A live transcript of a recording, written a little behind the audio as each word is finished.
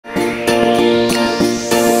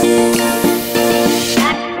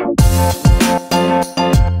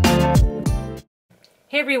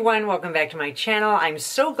everyone, welcome back to my channel. I'm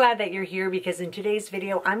so glad that you're here because in today's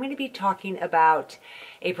video I'm going to be talking about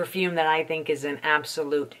a perfume that I think is an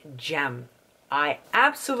absolute gem. I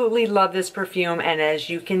absolutely love this perfume, and as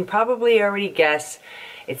you can probably already guess,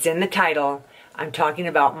 it's in the title. I'm talking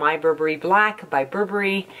about My Burberry Black by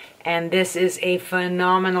Burberry, and this is a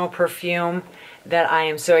phenomenal perfume that I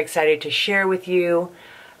am so excited to share with you.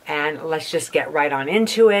 And let's just get right on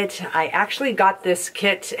into it. I actually got this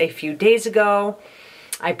kit a few days ago.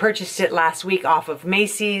 I purchased it last week off of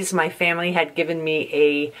Macy's. My family had given me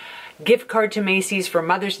a gift card to Macy's for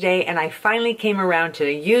Mother's Day, and I finally came around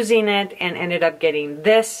to using it and ended up getting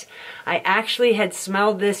this. I actually had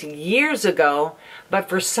smelled this years ago, but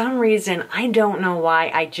for some reason, I don't know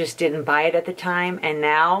why, I just didn't buy it at the time. And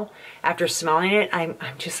now, after smelling it, I'm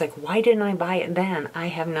just like, why didn't I buy it then? I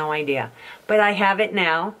have no idea. But I have it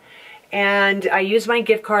now. And I used my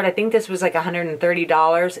gift card. I think this was like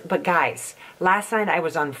 $130. But guys, last night I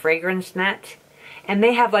was on FragranceNet, and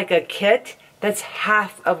they have like a kit that's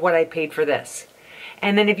half of what I paid for this.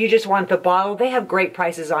 And then if you just want the bottle, they have great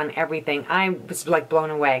prices on everything. I was like blown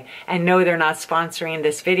away. And no, they're not sponsoring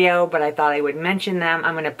this video, but I thought I would mention them.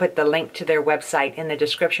 I'm going to put the link to their website in the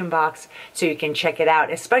description box so you can check it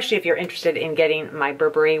out, especially if you're interested in getting My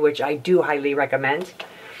Burberry, which I do highly recommend.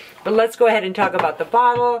 But let's go ahead and talk about the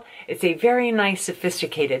bottle. It's a very nice,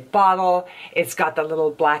 sophisticated bottle. It's got the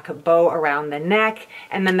little black bow around the neck.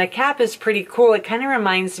 And then the cap is pretty cool. It kind of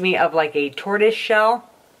reminds me of like a tortoise shell.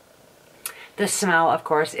 The smell, of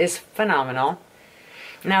course, is phenomenal.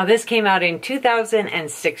 Now, this came out in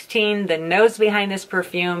 2016. The nose behind this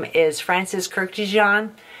perfume is Francis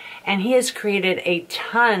Kurkdjian. And he has created a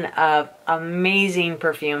ton of amazing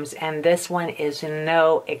perfumes, and this one is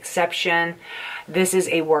no exception. This is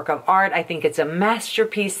a work of art. I think it's a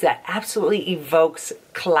masterpiece that absolutely evokes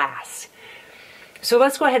class. So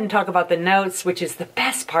let's go ahead and talk about the notes, which is the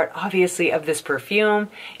best part, obviously, of this perfume.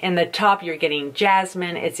 In the top, you're getting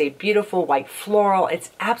jasmine. It's a beautiful white floral.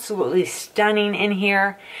 It's absolutely stunning in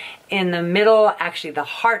here. In the middle, actually the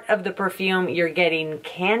heart of the perfume, you're getting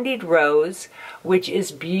candied rose, which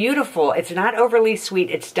is beautiful. It's not overly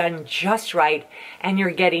sweet. It's done just right. And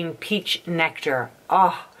you're getting peach nectar.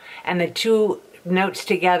 Oh, and the two notes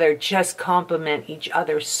together just complement each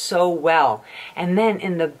other so well. And then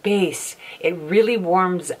in the base, it really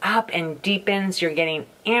warms up and deepens. You're getting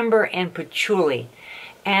amber and patchouli.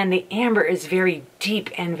 And the amber is very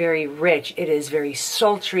deep and very rich. It is very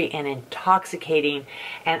sultry and intoxicating.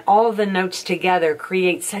 And all of the notes together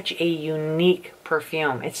create such a unique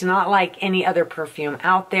perfume. It's not like any other perfume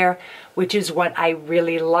out there, which is what I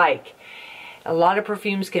really like. A lot of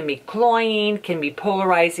perfumes can be cloying, can be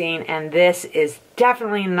polarizing, and this is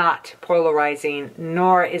definitely not polarizing,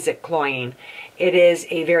 nor is it cloying. It is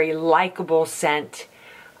a very likable scent.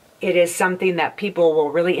 It is something that people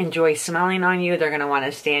will really enjoy smelling on you. They're going to want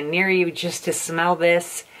to stand near you just to smell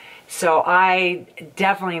this. So I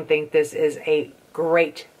definitely think this is a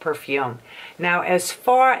great perfume. Now, as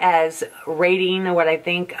far as rating what I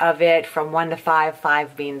think of it from 1 to 5,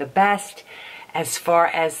 5 being the best, as far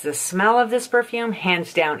as the smell of this perfume,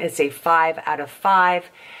 hands down, it's a 5 out of 5.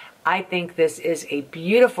 I think this is a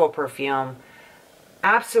beautiful perfume.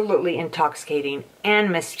 Absolutely intoxicating and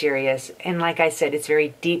mysterious, and like I said, it's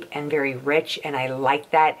very deep and very rich, and I like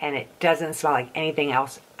that, and it doesn't smell like anything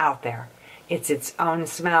else out there. It's its own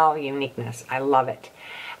smell, uniqueness. I love it.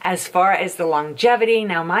 As far as the longevity,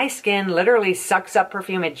 now my skin literally sucks up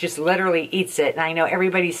perfume. It just literally eats it. And I know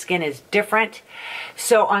everybody's skin is different.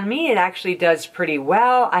 So on me, it actually does pretty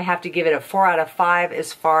well. I have to give it a 4 out of 5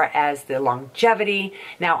 as far as the longevity.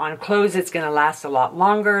 Now on clothes, it's going to last a lot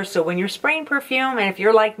longer. So when you're spraying perfume, and if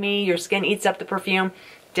you're like me, your skin eats up the perfume,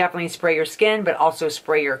 definitely spray your skin, but also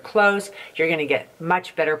spray your clothes. You're going to get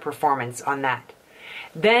much better performance on that.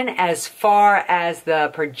 Then as far as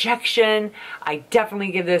the projection, I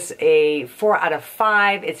definitely give this a 4 out of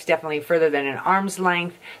 5. It's definitely further than an arm's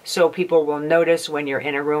length, so people will notice when you're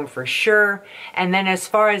in a room for sure. And then as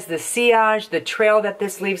far as the sillage, the trail that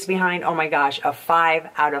this leaves behind, oh my gosh, a 5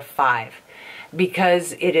 out of 5.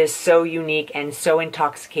 Because it is so unique and so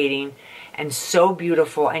intoxicating and so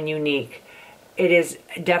beautiful and unique. It is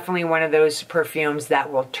definitely one of those perfumes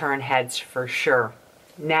that will turn heads for sure.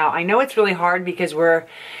 Now, I know it's really hard because we're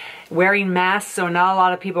wearing masks, so not a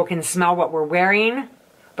lot of people can smell what we're wearing.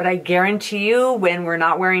 But I guarantee you, when we're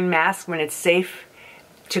not wearing masks, when it's safe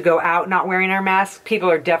to go out not wearing our masks,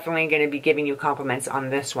 people are definitely going to be giving you compliments on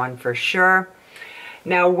this one for sure.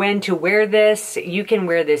 Now, when to wear this, you can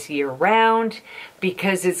wear this year-round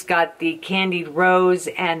because it's got the candied rose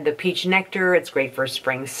and the peach nectar. It's great for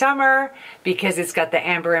spring, summer. Because it's got the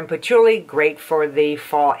amber and patchouli, great for the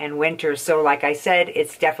fall and winter. So like I said,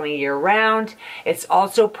 it's definitely year-round. It's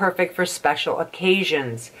also perfect for special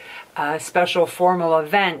occasions, a special formal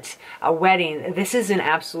event, a wedding. This is an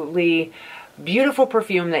absolutely beautiful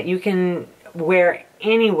perfume that you can wear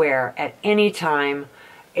anywhere at any time.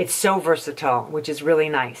 It's so versatile, which is really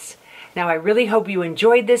nice. Now, I really hope you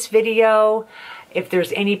enjoyed this video. If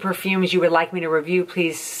there's any perfumes you would like me to review,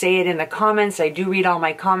 please say it in the comments. I do read all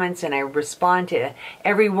my comments and I respond to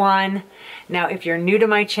everyone. Now, if you're new to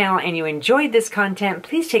my channel and you enjoyed this content,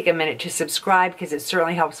 please take a minute to subscribe because it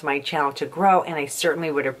certainly helps my channel to grow and I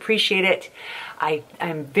certainly would appreciate it.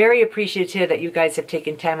 I'm very appreciative that you guys have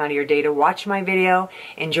taken time out of your day to watch my video.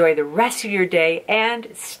 Enjoy the rest of your day and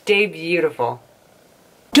stay beautiful.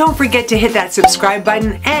 Don't forget to hit that subscribe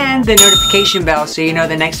button and the notification bell so you know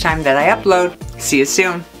the next time that I upload. See you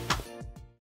soon.